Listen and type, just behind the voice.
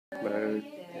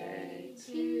birthday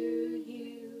to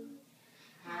you.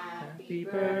 Happy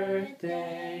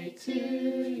birthday to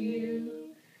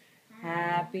you.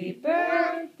 Happy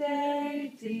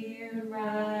birthday, dear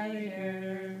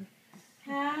Ryder.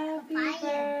 Happy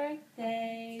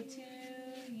birthday to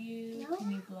you.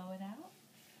 Can you blow it out?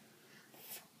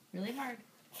 Really hard.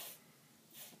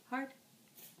 Hard.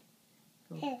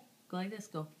 Go. Go like this.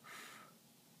 Go.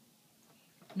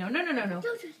 No.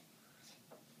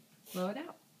 Blow it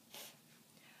out.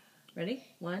 Ready?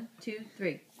 1, 2,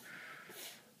 3.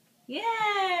 Yay!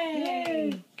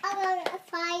 Yay! I want a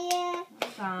fire.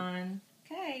 It's on.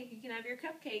 Okay, you can have your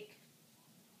cupcake.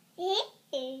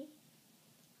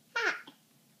 Hot.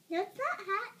 That's not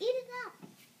hot. Eat it up.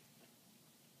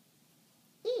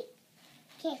 Eat.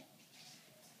 Okay.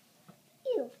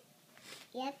 Ew.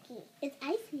 Yucky. It's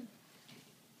icing.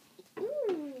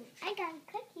 Ooh, I got a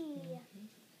cookie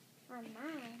on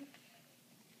mine.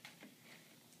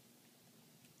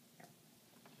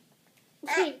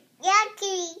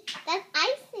 Yucky. That's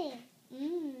icing.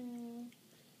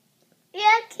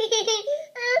 Yucky.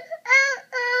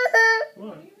 What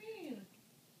What? do you mean?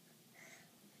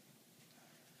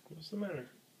 What's the matter?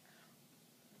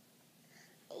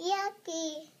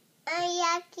 Yucky.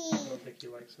 Yucky. I don't think he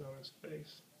likes it on his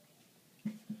face.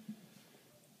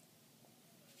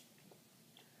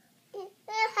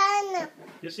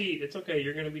 Just eat. It's okay.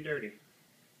 You're going to be dirty.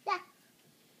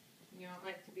 You don't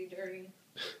like to be dirty?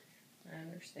 I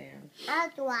understand. How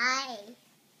do I?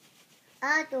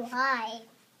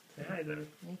 Say hi, then.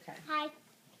 Okay. Hi.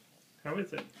 How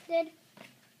is it? Good.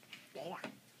 Yeah.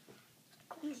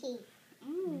 Cookie.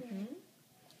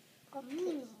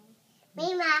 Cookie.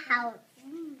 Minnie Mouse house.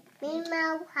 Minnie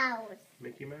Mouse house.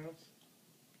 Mickey Mouse?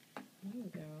 There you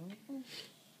go.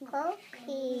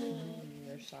 Cookie.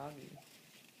 They're soggy.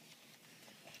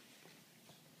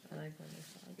 I like when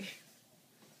they're soggy.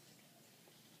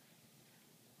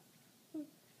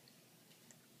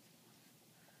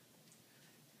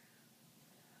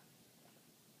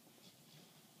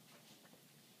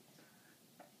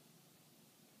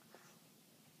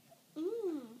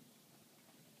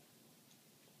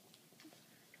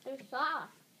 They're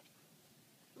soft.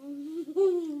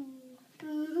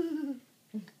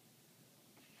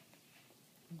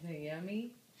 Is it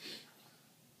yummy?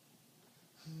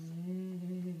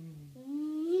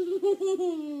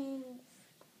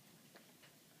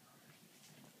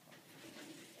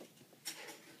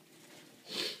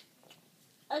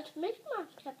 It's Mickey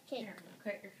Mouse cupcake. Here,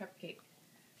 cut your cupcake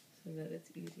so that it's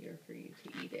easier for you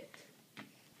to eat it.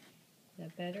 Is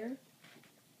that better?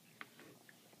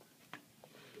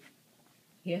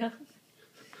 Yeah?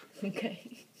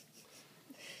 Okay.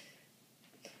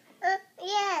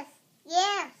 Yes.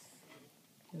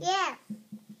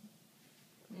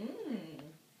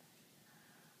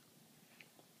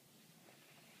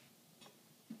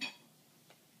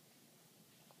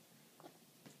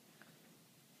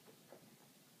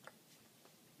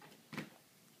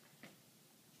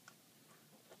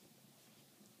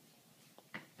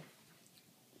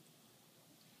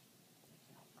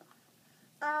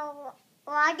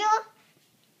 Ryder?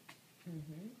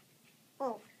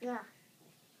 Oh, yeah.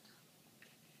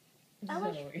 I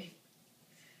wish. Sorry.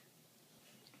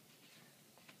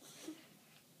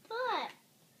 What?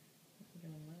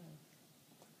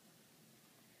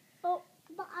 Oh,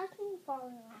 but I can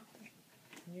fall off.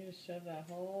 You just shoved that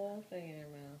whole thing in your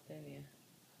mouth, didn't you?